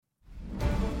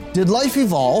Did life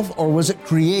evolve, or was it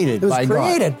created by God? It was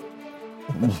created.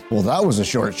 Well, that was a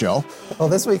short show. Well,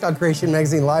 this week on Creation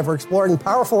Magazine Live, we're exploring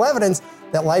powerful evidence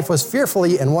that life was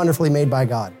fearfully and wonderfully made by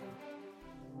God.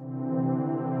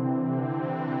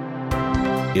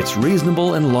 It's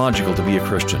reasonable and logical to be a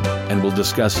Christian, and we'll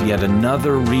discuss yet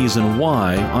another reason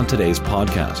why on today's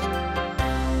podcast.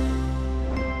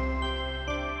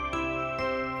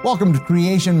 Welcome to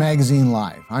Creation Magazine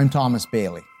Live. I'm Thomas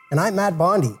Bailey. And I'm Matt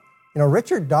Bondi.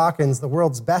 Richard Dawkins, the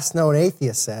world's best-known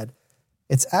atheist, said,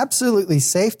 "It's absolutely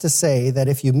safe to say that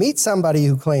if you meet somebody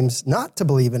who claims not to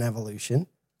believe in evolution,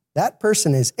 that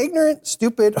person is ignorant,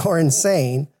 stupid, or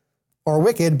insane, or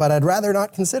wicked, but I'd rather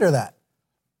not consider that."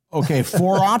 Okay,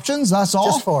 4 options, that's all?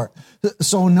 Just 4.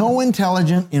 So no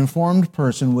intelligent, informed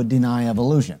person would deny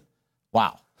evolution.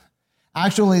 Wow.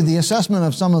 Actually, the assessment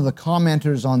of some of the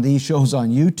commenters on these shows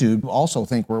on YouTube also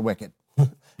think we're wicked.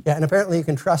 Yeah, and apparently you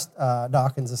can trust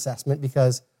Dawkins' assessment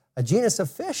because a genus of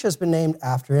fish has been named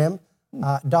after him,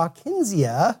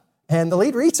 Dawkinsia, and the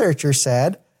lead researcher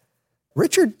said,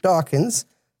 "Richard Dawkins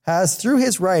has, through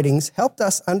his writings, helped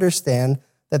us understand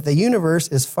that the universe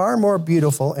is far more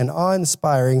beautiful and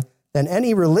awe-inspiring than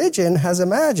any religion has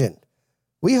imagined.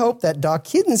 We hope that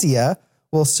Dawkinsia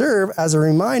will serve as a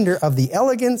reminder of the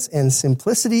elegance and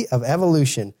simplicity of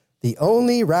evolution, the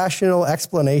only rational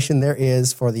explanation there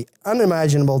is for the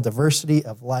unimaginable diversity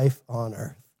of life on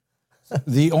Earth."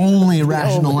 The only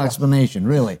rational explanation,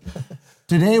 really.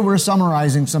 Today we're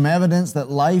summarizing some evidence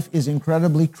that life is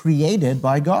incredibly created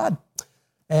by God.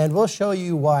 And we'll show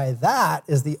you why that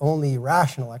is the only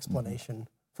rational explanation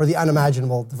for the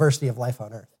unimaginable diversity of life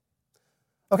on Earth.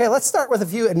 Okay, let's start with a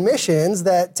few admissions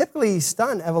that typically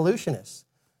stun evolutionists.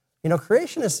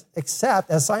 Creationists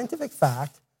accept as scientific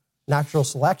fact natural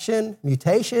selection,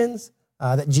 mutations,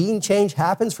 that gene change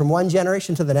happens from one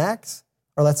generation to the next,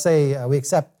 or let's say we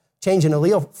accept change in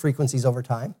allele frequencies over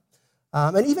time,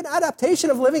 and even adaptation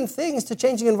of living things to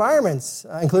changing environments,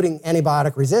 including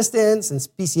antibiotic resistance and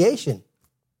speciation.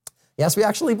 Yes, we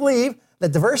actually believe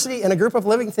that diversity in a group of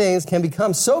living things can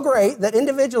become so great that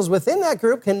individuals within that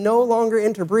group can no longer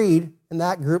interbreed, and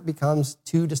that group becomes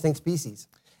 2 distinct species.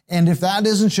 And if that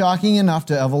isn't shocking enough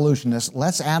to evolutionists,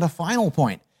 let's add a final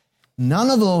point.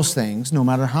 None of those things, no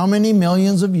matter how many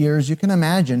millions of years you can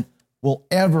imagine, will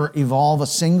ever evolve a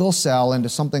single cell into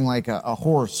something like a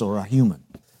horse or a human.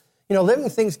 Living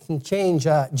things can change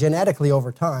genetically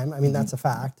over time. That's a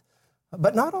fact.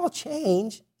 But not all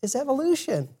change is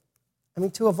evolution.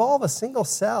 To evolve a single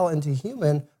cell into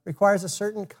human requires a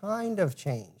certain kind of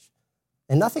change.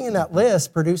 And nothing in that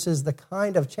list produces the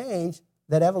kind of change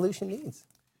that evolution needs.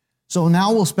 So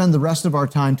now we'll spend the rest of our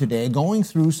time today going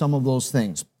through some of those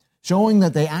things, showing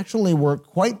that they actually work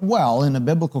quite well in a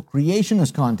biblical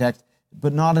creationist context,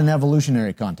 but not an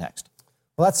evolutionary context.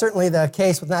 Well, that's certainly the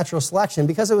case with natural selection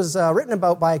because it was written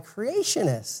about by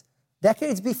creationists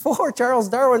decades before Charles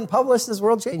Darwin published his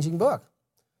world-changing book.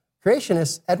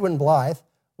 Creationist Edwin Blythe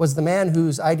was the man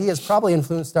whose ideas probably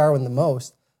influenced Darwin the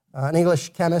most. An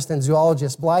English chemist and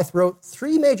zoologist, Blythe wrote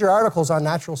 3 major articles on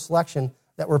natural selection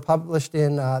that were published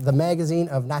in the Magazine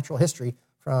of Natural History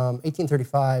from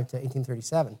 1835 to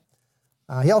 1837.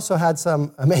 He also had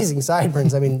some amazing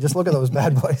sideburns. Just look at those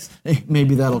bad boys.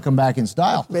 Maybe that'll come back in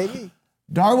style. Maybe.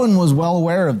 Darwin was well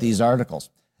aware of these articles.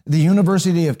 The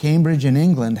University of Cambridge in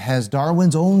England has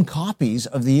Darwin's own copies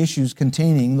of the issues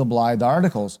containing the Blythe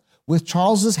articles, with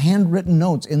Charles's handwritten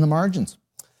notes in the margins.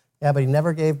 Yeah, but he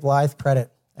never gave Blythe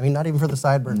credit. Not even for the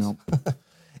sideburns. No.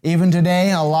 Even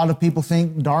today, a lot of people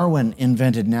think Darwin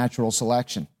invented natural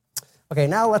selection. Okay,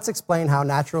 now let's explain how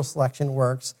natural selection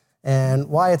works and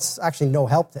why it's actually no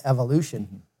help to evolution.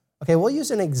 Mm-hmm. Okay, we'll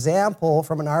use an example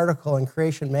from an article in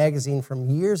Creation Magazine from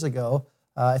years ago.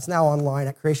 It's now online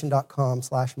at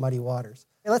creation.com/muddywaters.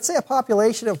 Let's say a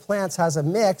population of plants has a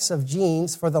mix of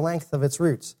genes for the length of its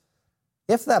roots.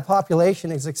 If that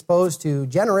population is exposed to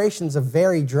generations of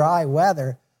very dry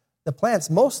weather, the plants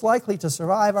most likely to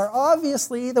survive are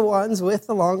obviously the ones with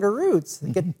the longer roots.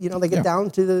 They get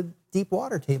down to the deep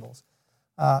water tables.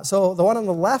 So the one on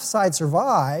the left side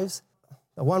survives,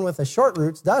 the one with the short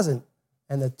roots doesn't,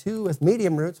 and the 2 with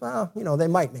medium roots, they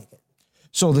might make it.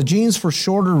 So the genes for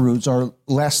shorter roots are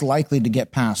less likely to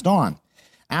get passed on.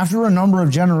 After a number of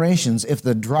generations, if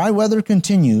the dry weather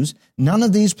continues, none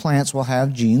of these plants will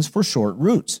have genes for short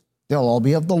roots. They'll all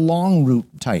be of the long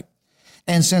root type.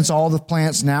 And since all the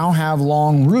plants now have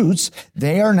long roots,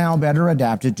 they are now better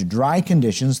adapted to dry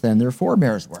conditions than their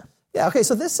forebears were. Yeah, okay,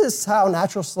 so this is how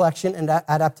natural selection and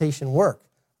adaptation work.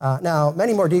 Now,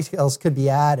 many more details could be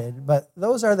added, but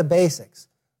those are the basics.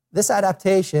 This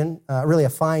adaptation, really a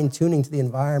fine-tuning to the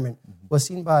environment, was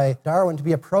seen by Darwin to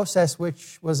be a process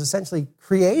which was essentially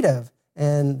creative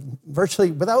and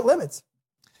virtually without limits.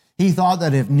 He thought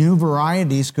that if new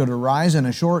varieties could arise in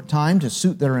a short time to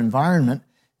suit their environment,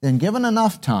 then given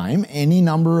enough time, any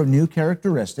number of new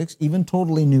characteristics, even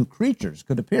totally new creatures,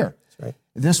 could appear. That's right.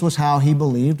 This was how he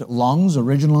believed lungs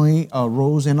originally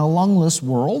arose in a lungless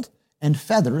world and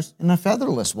feathers in a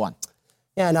featherless one.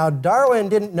 Yeah, now Darwin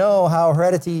didn't know how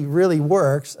heredity really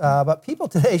works, but people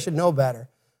today should know better.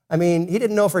 I mean, he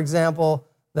didn't know, for example,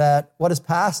 that what is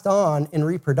passed on in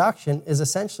reproduction is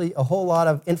essentially a whole lot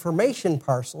of information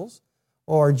parcels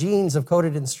or genes of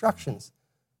coded instructions.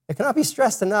 It cannot be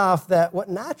stressed enough that what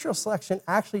natural selection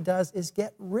actually does is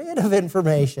get rid of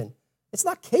information. It's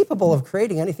not capable of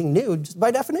creating anything new, just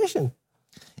by definition.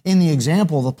 In the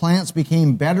example, the plants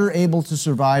became better able to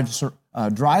survive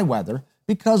dry weather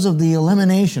because of the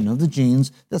elimination of the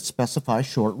genes that specify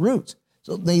short roots.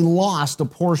 So they lost a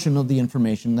portion of the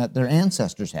information that their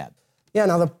ancestors had. Yeah,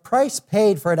 now the price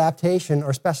paid for adaptation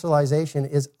or specialization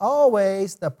is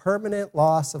always the permanent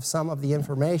loss of some of the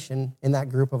information in that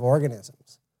group of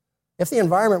organisms. If the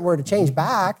environment were to change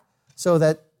back so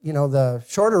that, the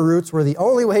shorter roots were the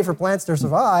only way for plants to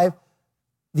survive,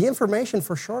 the information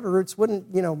for shorter roots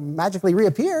wouldn't, magically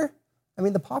reappear. I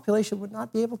mean, the population would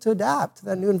not be able to adapt to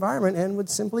that new environment and would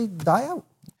simply die out.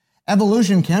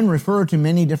 Evolution can refer to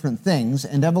many different things,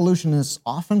 and evolutionists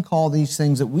often call these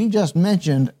things that we just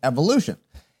mentioned evolution.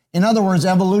 In other words,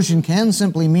 evolution can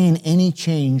simply mean any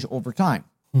change over time.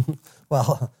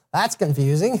 Well, that's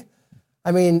confusing.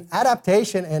 I mean,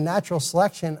 adaptation and natural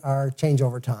selection are change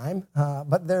over time,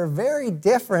 but they're very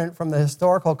different from the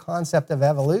historical concept of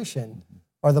evolution,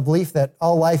 or the belief that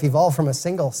all life evolved from a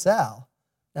single cell.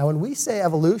 Now, when we say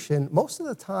evolution, most of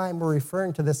the time we're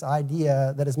referring to this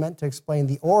idea that is meant to explain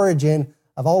the origin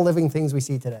of all living things we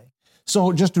see today.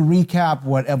 So just to recap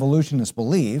what evolutionists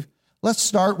believe, let's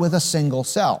start with a single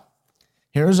cell.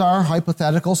 Here's our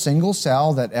hypothetical single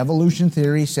cell that evolution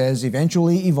theory says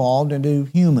eventually evolved into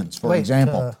humans, for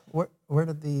example. Where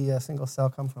did the single cell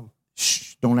come from?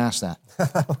 Shh, don't ask that.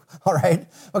 All right.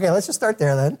 Okay, let's just start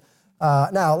there then.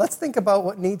 Now, let's think about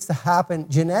what needs to happen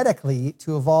genetically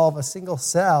to evolve a single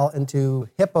cell into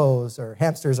hippos or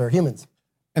hamsters or humans.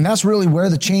 And that's really where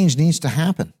the change needs to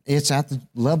happen. It's at the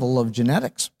level of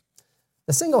genetics.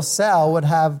 The single cell would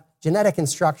have genetic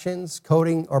instructions,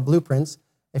 coding, or blueprints,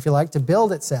 if you like, to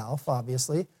build itself,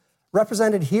 obviously,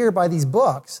 represented here by these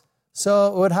books. So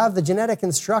it would have the genetic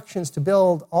instructions to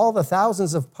build all the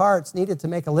thousands of parts needed to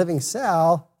make a living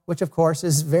cell, which, of course,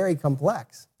 is very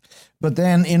complex. But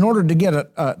then in order to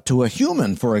get to a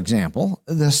human, for example,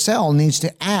 the cell needs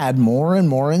to add more and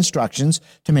more instructions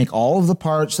to make all of the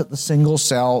parts that the single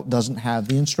cell doesn't have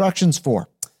the instructions for.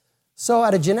 So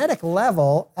at a genetic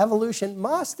level, evolution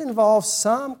must involve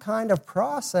some kind of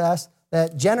process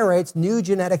that generates new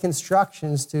genetic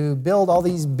instructions to build all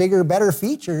these bigger, better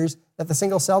features that the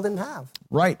single cell didn't have.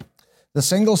 Right. The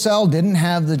single cell didn't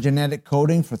have the genetic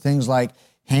coding for things like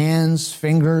hands,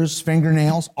 fingers,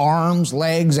 fingernails, arms,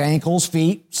 legs, ankles,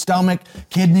 feet, stomach,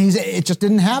 kidneys. It just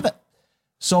didn't have it.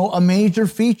 So a major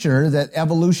feature that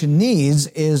evolution needs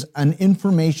is an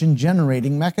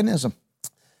information-generating mechanism.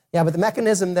 Yeah, but the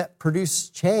mechanism that produces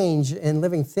change in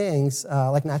living things,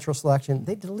 like natural selection,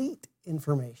 they delete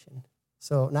information.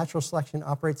 So natural selection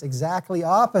operates exactly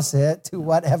opposite to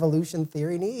what evolution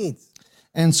theory needs.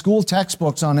 And school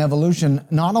textbooks on evolution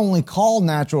not only call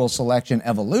natural selection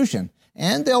evolution,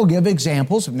 and they'll give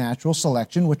examples of natural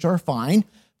selection, which are fine,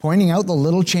 pointing out the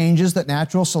little changes that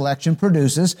natural selection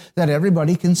produces that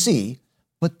everybody can see.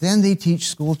 But then they teach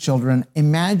school children,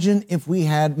 imagine if we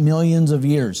had millions of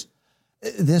years.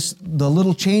 The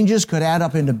little changes could add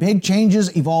up into big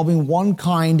changes, evolving one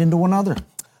kind into another.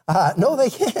 No, they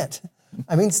can't.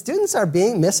 I mean, students are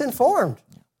being misinformed.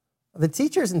 The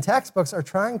teachers in textbooks are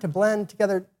trying to blend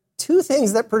together two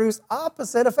things that produce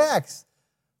opposite effects.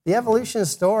 The evolution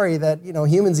story that,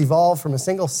 humans evolved from a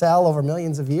single cell over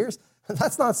millions of years,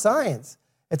 that's not science.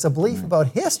 It's a belief about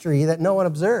history that no one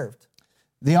observed.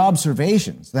 The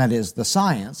observations, that is, the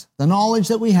science, the knowledge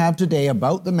that we have today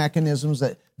about the mechanisms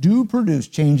that do produce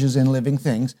changes in living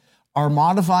things, are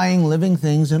modifying living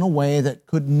things in a way that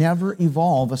could never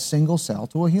evolve a single cell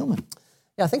to a human.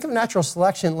 Yeah, think of natural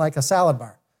selection like a salad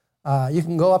bar. You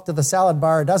can go up to the salad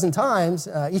bar a dozen times,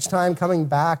 each time coming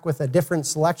back with a different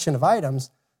selection of items.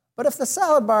 But if the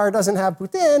salad bar doesn't have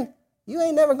poutine, you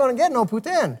ain't never going to get no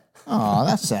poutine. Oh,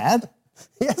 that's sad.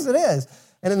 Yes, it is.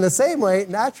 And in the same way,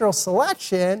 natural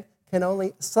selection can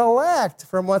only select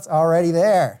from what's already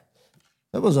there.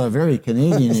 That was a very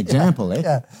Canadian example, eh?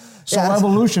 Yeah. So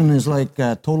evolution is like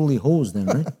totally hosed then,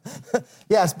 right?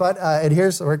 Yes, but and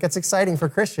here's where it gets exciting for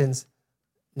Christians.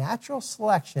 natural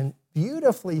selection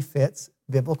beautifully fits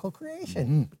biblical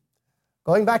creation.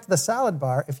 Going back to the salad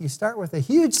bar, if you start with a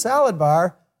huge salad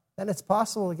bar, then it's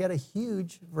possible to get a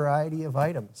huge variety of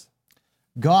items.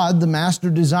 God, the master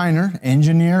designer,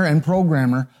 engineer, and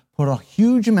programmer, put a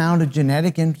huge amount of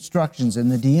genetic instructions in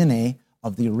the DNA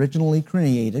of the originally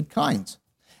created kinds.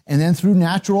 And then through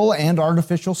natural and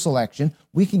artificial selection,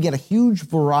 we can get a huge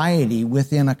variety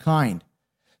within a kind.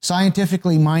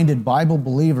 Scientifically minded Bible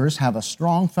believers have a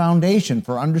strong foundation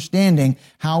for understanding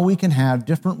how we can have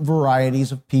different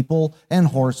varieties of people and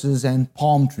horses and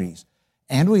palm trees.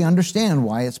 And we understand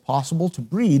why it's possible to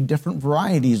breed different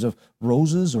varieties of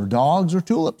roses or dogs or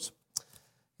tulips.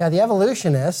 Yeah, the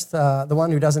evolutionist, the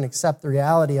one who doesn't accept the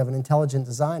reality of an intelligent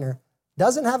designer,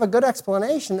 doesn't have a good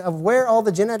explanation of where all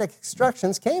the genetic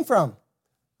instructions came from.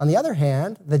 On the other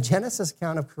hand, the Genesis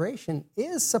account of creation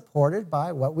is supported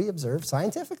by what we observe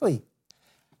scientifically.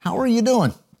 How are you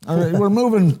doing? We're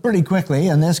moving pretty quickly,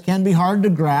 and this can be hard to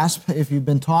grasp if you've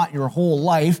been taught your whole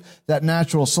life that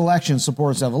natural selection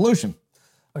supports evolution.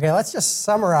 Okay, let's just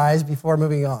summarize before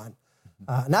moving on.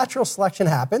 Natural selection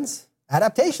happens,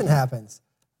 adaptation happens.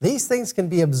 These things can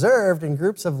be observed in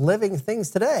groups of living things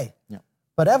today. Yeah.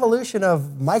 But evolution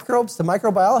of microbes to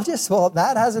microbiologists, well,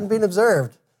 that hasn't been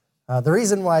observed. The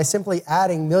reason why simply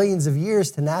adding millions of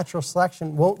years to natural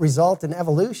selection won't result in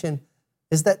evolution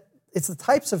is that it's the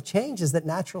types of changes that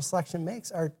natural selection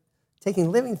makes are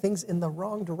taking living things in the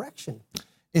wrong direction.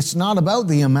 It's not about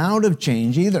the amount of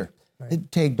change either.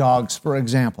 Right. Take dogs, for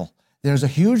example. There's a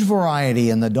huge variety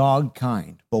in the dog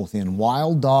kind, both in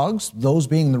wild dogs, those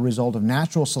being the result of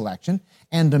natural selection,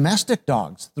 and domestic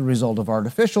dogs, the result of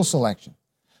artificial selection.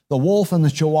 The wolf and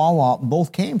the chihuahua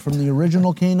both came from the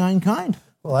original canine kind.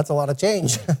 Well, that's a lot of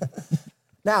change.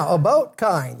 Now, about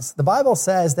kinds, the Bible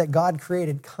says that God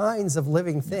created kinds of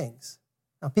living things.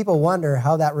 Now, people wonder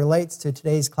how that relates to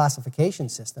today's classification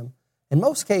system. In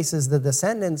most cases, the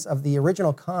descendants of the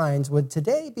original kinds would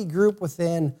today be grouped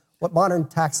within what modern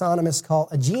taxonomists call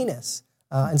a genus,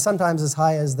 and sometimes as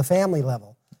high as the family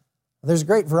level. There's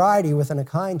great variety within a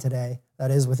kind today, that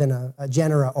is, within a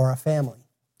genera or a family.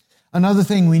 Another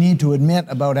thing we need to admit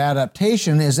about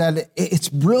adaptation is that it's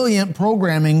brilliant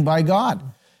programming by God.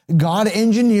 God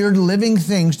engineered living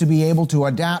things to be able to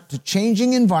adapt to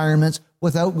changing environments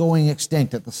without going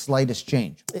extinct at the slightest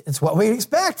change. It's what we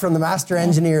expect from the master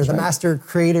engineer, the master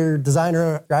creator,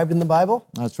 designer described in the Bible.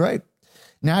 That's right.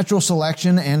 Natural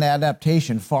selection and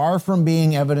adaptation, far from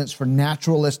being evidence for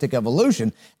naturalistic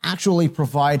evolution, actually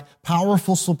provide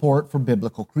powerful support for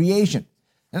biblical creation.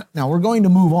 Now, we're going to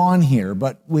move on here,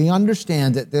 but we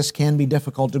understand that this can be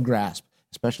difficult to grasp,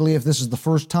 especially if this is the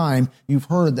first time you've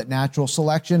heard that natural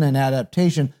selection and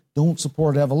adaptation don't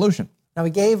support evolution. Now, we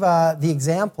gave the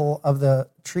example of the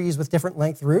trees with different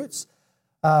length roots.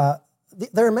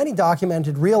 There are many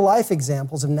documented real-life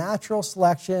examples of natural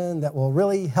selection that will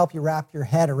really help you wrap your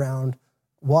head around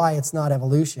why it's not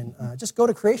evolution. Just go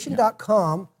to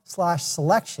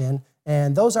creation.com/selection,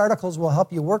 and those articles will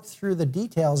help you work through the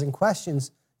details and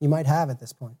questions you might have at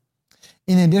this point.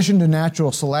 In addition to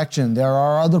natural selection, there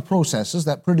are other processes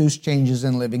that produce changes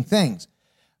in living things.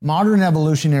 Modern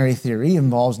evolutionary theory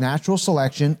involves natural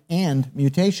selection and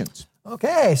mutations.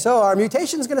 Okay, so our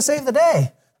mutation is going to save the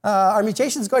day. Are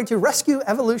mutations going to rescue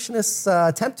evolutionists'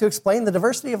 attempt to explain the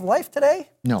diversity of life today?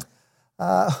 No.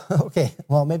 Okay,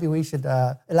 well, maybe we should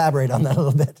elaborate on that a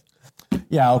little bit.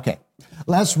 Yeah, okay.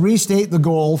 Let's restate the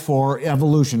goal for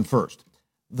evolution first.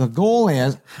 The goal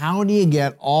is, how do you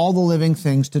get all the living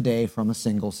things today from a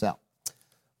single cell?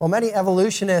 Well, many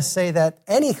evolutionists say that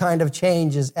any kind of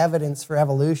change is evidence for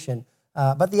evolution,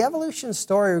 but the evolution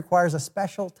story requires a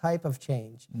special type of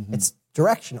change. Mm-hmm. It's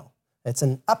directional. It's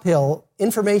an uphill,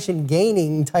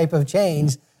 information-gaining type of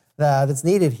change that's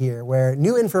needed here, where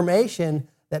new information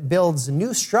that builds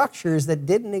new structures that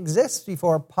didn't exist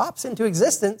before pops into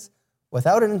existence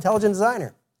without an intelligent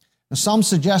designer. Now, some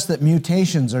suggest that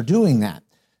mutations are doing that.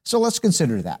 So let's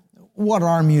consider that. What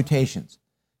are mutations?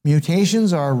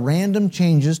 Mutations are random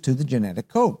changes to the genetic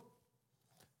code.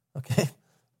 Okay,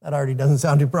 that already doesn't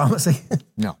sound too promising.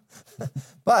 No.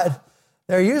 But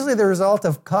they're usually the result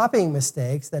of copying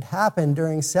mistakes that happen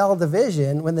during cell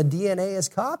division when the DNA is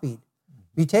copied.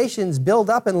 Mutations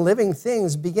build up in living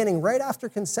things beginning right after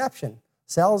conception.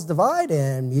 Cells divide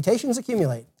and mutations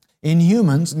accumulate. In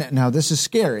humans, now this is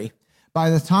scary, by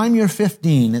the time you're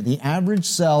 15, the average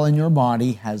cell in your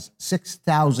body has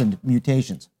 6,000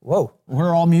 mutations. Whoa.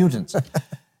 We're all mutants.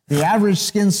 The average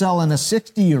skin cell in a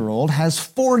 60-year-old has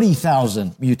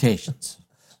 40,000 mutations.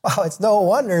 Wow, it's no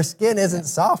wonder skin isn't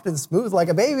soft and smooth like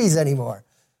a baby's anymore.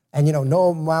 And, no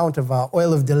amount of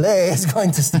oil of delay is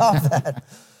going to stop that.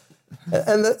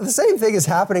 And the same thing is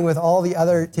happening with all the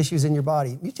other tissues in your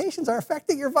body. Mutations are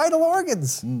affecting your vital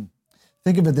organs.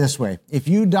 Think of it this way. If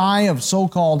you die of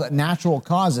so-called natural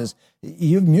causes,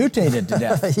 you've mutated to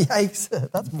death.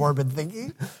 Yikes, that's morbid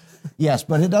thinking. Yes,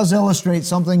 but it does illustrate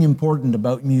something important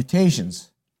about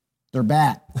mutations. They're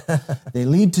bad. They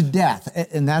lead to death,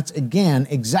 and that's, again,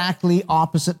 exactly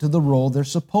opposite to the role they're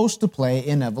supposed to play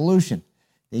in evolution.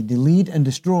 They delete and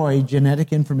destroy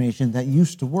genetic information that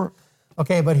used to work.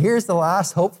 Okay, but here's the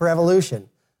last hope for evolution.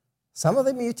 Some of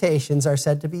the mutations are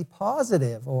said to be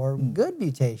positive or good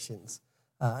mutations.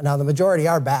 Now, the majority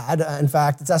are bad. In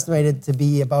fact, it's estimated to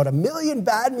be about 1 million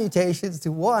bad mutations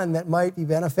to one that might be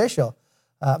beneficial.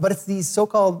 But it's these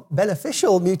so-called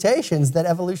beneficial mutations that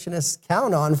evolutionists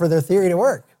count on for their theory to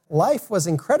work. Life was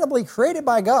incredibly created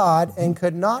by God and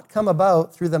could not come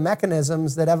about through the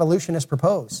mechanisms that evolutionists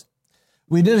propose.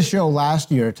 We did a show last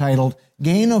year titled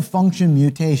Gain of Function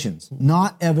Mutations,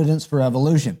 Not Evidence for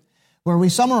Evolution, where we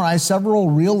summarized several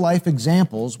real-life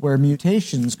examples where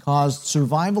mutations caused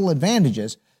survival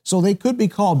advantages, so they could be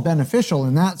called beneficial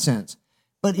in that sense.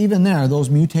 But even there, those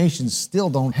mutations still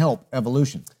don't help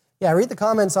evolution. Yeah, read the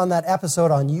comments on that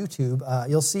episode on YouTube.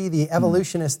 You'll see the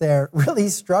evolutionists there really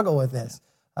struggle with this.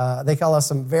 They call us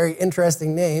some very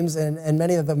interesting names, and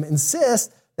many of them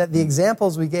insist that the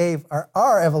examples we gave are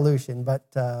our evolution, but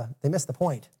they miss the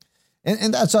point.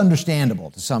 And that's understandable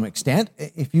to some extent.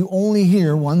 If you only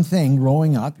hear one thing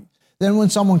growing up, then when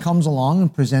someone comes along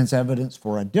and presents evidence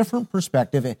for a different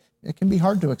perspective, it can be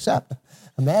hard to accept.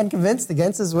 A man convinced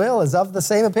against his will is of the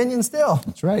same opinion still.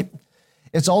 That's right.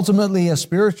 It's ultimately a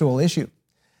spiritual issue.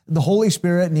 The Holy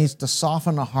Spirit needs to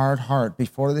soften a hard heart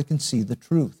before they can see the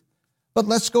truth. But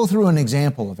let's go through an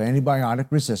example of antibiotic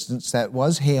resistance that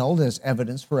was hailed as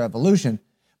evidence for evolution,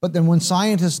 but then when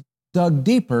scientists dug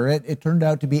deeper, it turned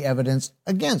out to be evidence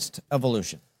against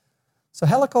evolution. So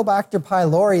Helicobacter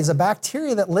pylori is a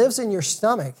bacteria that lives in your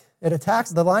stomach. It attacks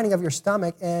the lining of your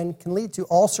stomach and can lead to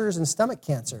ulcers and stomach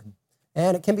cancer.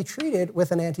 And it can be treated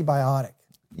with an antibiotic.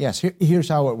 Yes, here's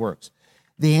how it works.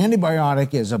 The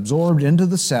antibiotic is absorbed into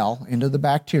the cell, into the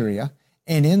bacteria,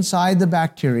 and inside the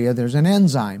bacteria there's an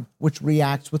enzyme which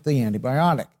reacts with the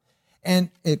antibiotic. And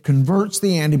it converts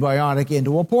the antibiotic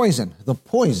into a poison. The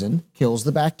poison kills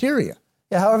the bacteria.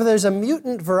 Yeah, however, there's a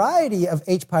mutant variety of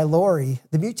H. pylori.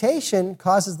 The mutation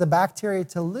causes the bacteria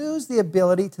to lose the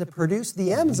ability to produce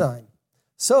the enzyme.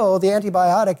 So the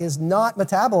antibiotic is not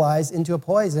metabolized into a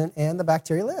poison and the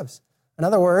bacteria lives. In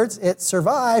other words, it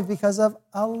survived because of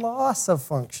a loss of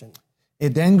function.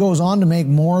 It then goes on to make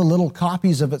more little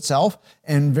copies of itself,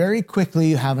 and very quickly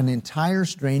you have an entire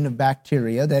strain of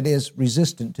bacteria that is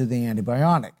resistant to the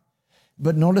antibiotic.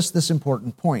 But notice this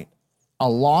important point. A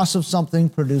loss of something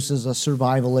produces a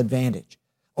survival advantage.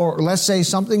 Or let's say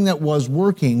something that was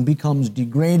working becomes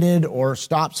degraded or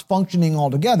stops functioning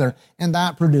altogether, and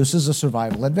that produces a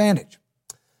survival advantage.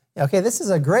 Okay, this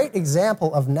is a great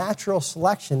example of natural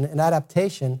selection and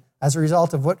adaptation as a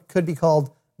result of what could be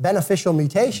called beneficial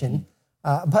mutation.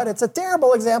 But it's a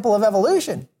terrible example of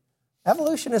evolution.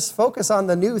 Evolutionists focus on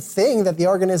the new thing that the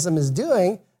organism is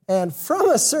doing, and from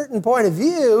a certain point of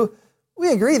view,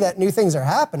 we agree that new things are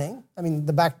happening. I mean,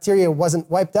 the bacteria wasn't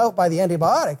wiped out by the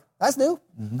antibiotic. That's new.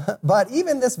 But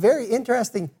even this very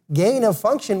interesting gain of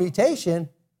function mutation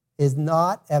is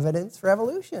not evidence for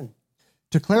evolution.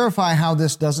 To clarify how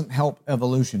this doesn't help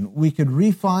evolution, we could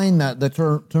refine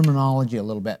the terminology a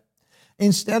little bit.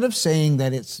 Instead of saying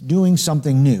that it's doing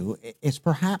something new, it's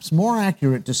perhaps more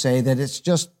accurate to say that it's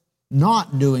just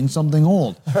not doing something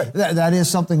old. Right. That is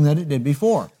something that it did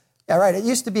before. Yeah, right. It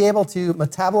used to be able to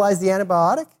metabolize the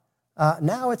antibiotic.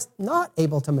 Now it's not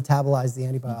able to metabolize the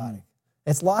antibiotic.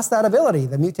 It's lost that ability.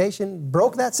 The mutation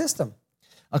broke that system.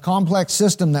 A complex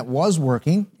system that was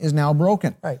working is now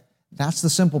broken. Right. That's the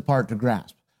simple part to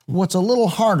grasp. What's a little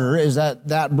harder is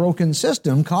that broken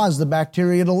system caused the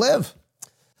bacteria to live.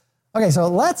 Okay, so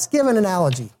let's give an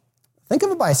analogy. Think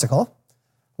of a bicycle.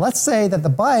 Let's say that the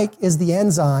bike is the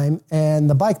enzyme and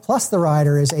the bike plus the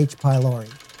rider is H. pylori.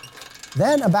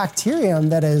 Then a bacterium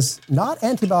that is not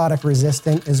antibiotic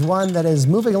resistant is one that is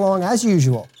moving along as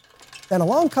usual. Then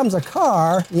along comes a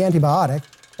car, the antibiotic,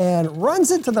 and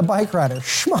runs into the bike rider.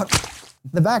 Schmuck.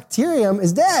 The bacterium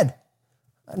is dead.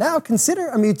 Now consider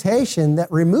a mutation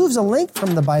that removes a link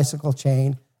from the bicycle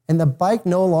chain and the bike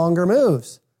no longer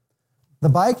moves. The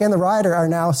bike and the rider are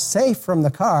now safe from the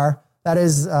car. That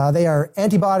is, they are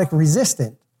antibiotic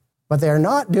resistant, but they are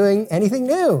not doing anything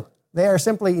new. They are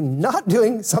simply not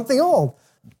doing something old,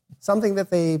 something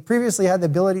that they previously had the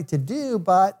ability to do,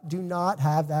 but do not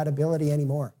have that ability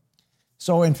anymore.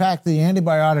 So in fact, the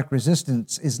antibiotic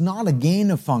resistance is not a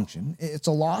gain of function, it's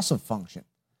a loss of function.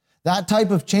 That type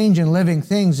of change in living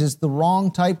things is the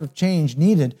wrong type of change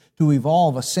needed to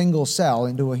evolve a single cell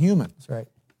into a human. That's right.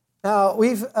 Now,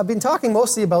 we've been talking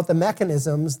mostly about the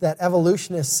mechanisms that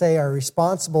evolutionists say are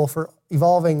responsible for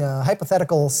evolving a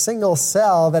hypothetical single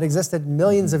cell that existed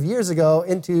millions of years ago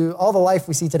into all the life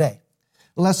we see today.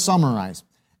 Let's summarize.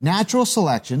 Natural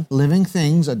selection, living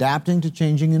things adapting to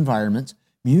changing environments,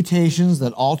 mutations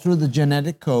that alter the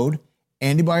genetic code,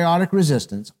 antibiotic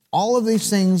resistance, all of these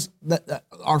things that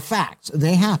are facts.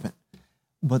 They happen,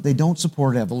 but they don't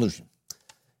support evolution.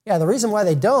 Yeah, the reason why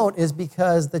they don't is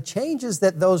because the changes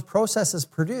that those processes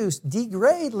produce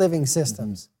degrade living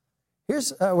systems.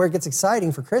 Here's where it gets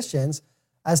exciting for Christians.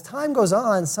 As time goes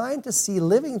on, scientists see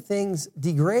living things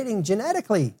degrading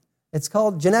genetically. It's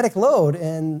called genetic load,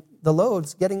 and the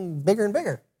load's getting bigger and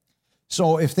bigger.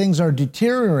 So if things are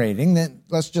deteriorating, then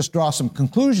let's just draw some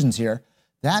conclusions here.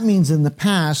 That means in the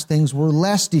past, things were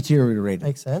less deteriorating.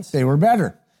 Makes sense. They were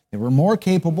better. They were more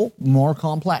capable, more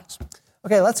complex.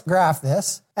 Okay, let's graph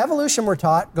this. Evolution, we're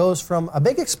taught, goes from a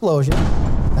big explosion,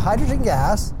 to hydrogen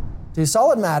gas, to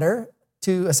solid matter,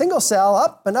 to a single cell,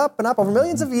 up and up and up over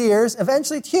millions of years,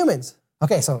 eventually to humans.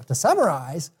 Okay, so to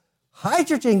summarize,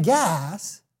 hydrogen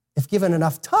gas, if given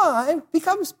enough time,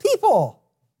 becomes people.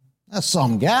 That's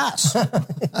some gas.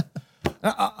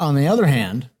 On the other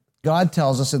hand, God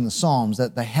tells us in the Psalms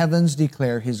that the heavens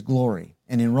declare his glory.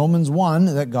 And in Romans 1,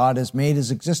 that God has made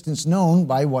his existence known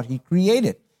by what he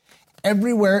created.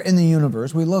 Everywhere in the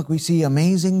universe we look, we see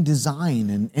amazing design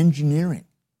and engineering.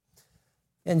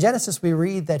 In Genesis, we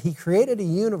read that he created a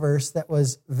universe that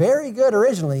was very good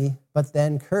originally, but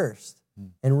then cursed.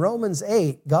 In Romans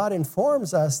 8, God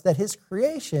informs us that his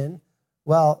creation,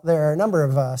 well, there are a number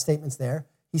of statements there.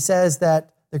 He says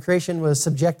that the creation was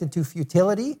subjected to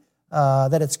futility,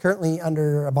 that it's currently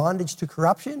under a bondage to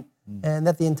corruption, and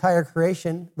that the entire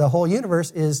creation, the whole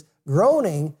universe, is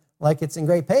groaning like it's in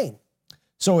great pain.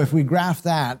 So if we graph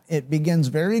that, it begins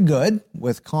very good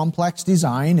with complex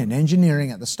design and engineering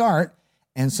at the start,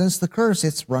 and since the curse,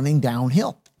 it's running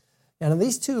downhill. And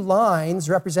these two lines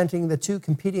representing the two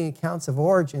competing accounts of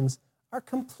origins are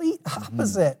complete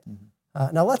opposite.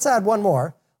 Now let's add one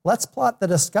more. Let's plot the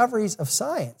discoveries of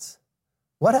science.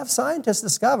 What have scientists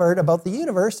discovered about the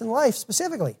universe and life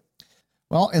specifically?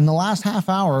 Well, in the last half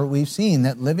hour, we've seen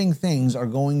that living things are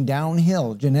going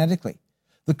downhill genetically.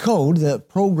 The code, the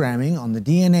programming on the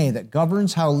DNA that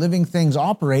governs how living things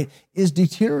operate is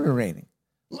deteriorating.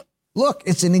 Look,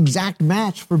 it's an exact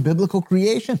match for biblical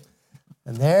creation.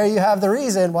 And there you have the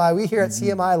reason why we here at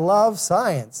CMI love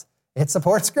science. It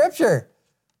supports Scripture.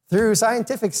 Through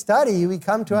scientific study, we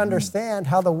come to understand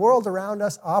how the world around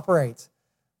us operates.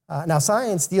 Now,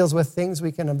 science deals with things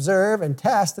we can observe and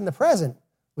test in the present.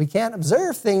 We can't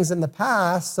observe things in the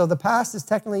past, so the past is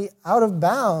technically out of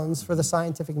bounds for the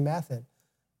scientific method.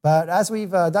 But as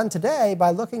we've done today, by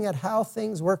looking at how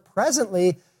things work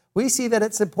presently, we see that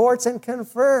it supports and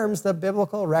confirms the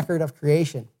biblical record of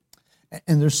creation.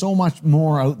 And there's so much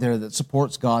more out there that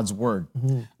supports God's word.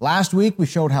 Last week, we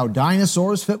showed how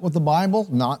dinosaurs fit with the Bible,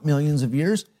 not millions of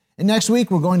years. And next week,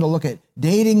 we're going to look at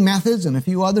dating methods and a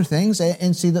few other things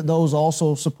and see that those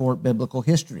also support biblical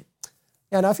history.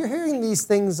 Yeah, now, if you're hearing these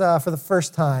things for the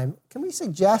first time, can we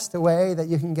suggest a way that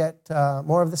you can get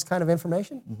more of this kind of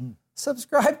information?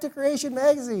 Subscribe to Creation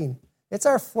Magazine. It's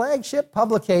our flagship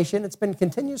publication. It's been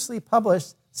continuously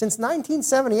published since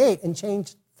 1978 and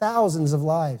changed thousands of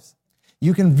lives.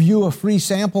 You can view a free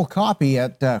sample copy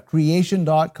at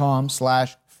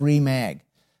creation.com/freemag.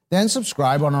 Then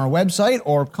subscribe on our website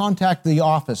or contact the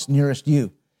office nearest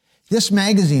you. This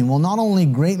magazine will not only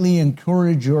greatly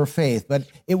encourage your faith, but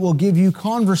it will give you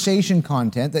conversation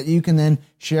content that you can then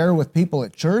share with people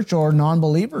at church or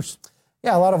non-believers.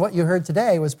 Yeah, a lot of what you heard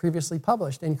today was previously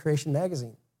published in Creation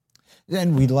Magazine.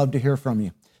 Then we'd love to hear from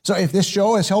you. So if this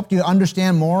show has helped you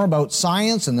understand more about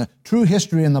science and the true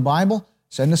history in the Bible,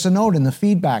 send us a note in the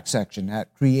feedback section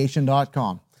at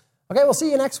creation.com. Okay, we'll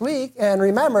see you next week. And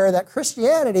remember that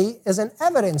Christianity is an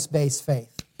evidence-based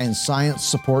faith. And science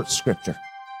supports Scripture.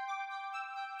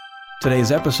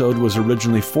 Today's episode was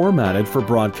originally formatted for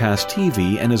broadcast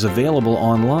TV and is available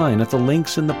online at the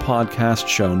links in the podcast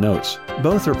show notes.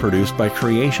 Both are produced by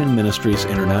Creation Ministries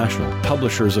International,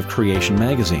 publishers of Creation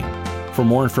Magazine. For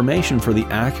more information for the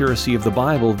accuracy of the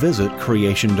Bible, visit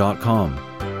creation.com.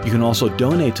 You can also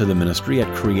donate to the ministry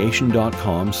at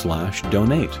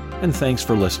creation.com/donate. And thanks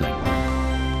for listening.